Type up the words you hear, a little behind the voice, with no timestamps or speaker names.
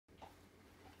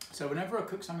So whenever I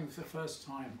cook something for the first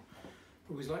time,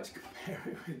 I always like to compare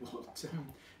it with what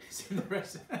is in the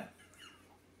recipe.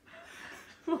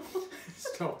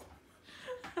 Stop.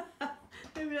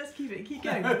 Maybe let's keep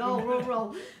going.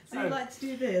 Roll. So you like to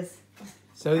do this?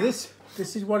 So this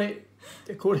is what it,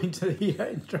 according to the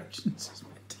instructions, is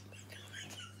meant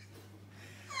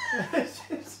to look.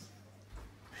 Just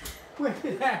whip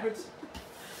it out.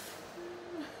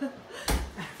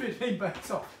 Everything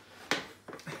backs off.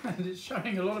 And it's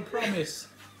showing a lot of promise.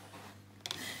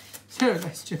 So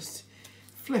let's just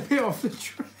flip it off the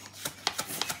tray.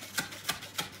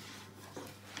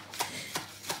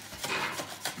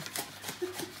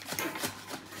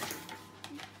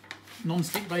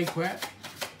 Non-stick bakeware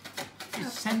is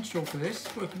essential for this,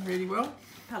 working really well.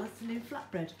 Palestinian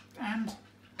flatbread. And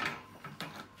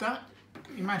that,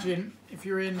 imagine if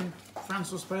you're in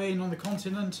France or Spain on the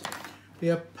continent, be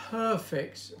a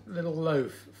perfect little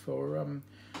loaf for a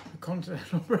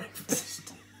continental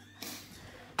breakfast.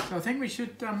 So I think we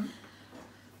should,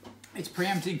 it's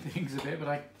preempting things a bit, but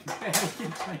I can barely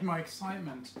contain my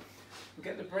excitement. We'll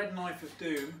get the bread knife of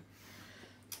doom,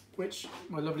 which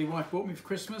my lovely wife bought me for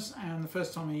Christmas, and the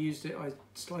first time I used it I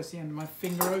sliced the end of my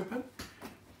finger open,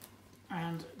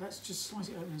 and let's just slice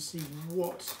it open and see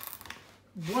what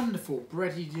wonderful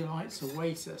bready delights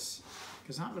await us,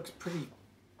 because that looks pretty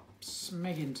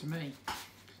smegging to me.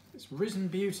 It's risen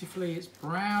beautifully, it's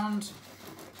browned,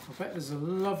 I bet there's a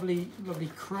lovely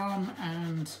crumb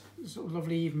and sort of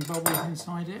lovely even bubbles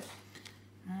inside it,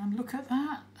 and look at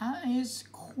that, that is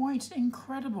quite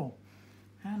incredible.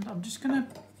 And I'm just going to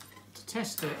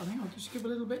test it. I think I'll just give a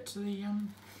little bit to the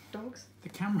dogs, the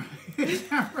camera lady,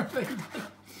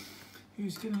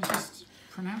 who's going to just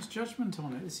pronounce judgment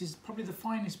on it. This is probably the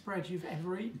finest bread you've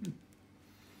ever eaten.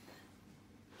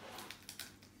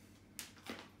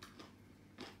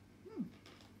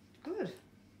 Good.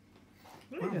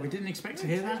 Really Well, good. we didn't expect to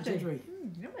hear that, did we?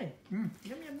 Yummy. Mm.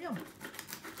 Yum.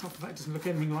 Apart from that, it doesn't look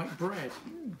anything like bread.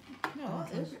 No,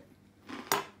 that is.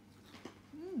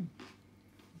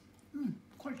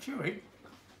 Quite chewy.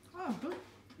 Oh, good.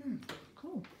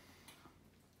 Cool.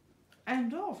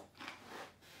 End of.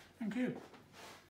 Thank you.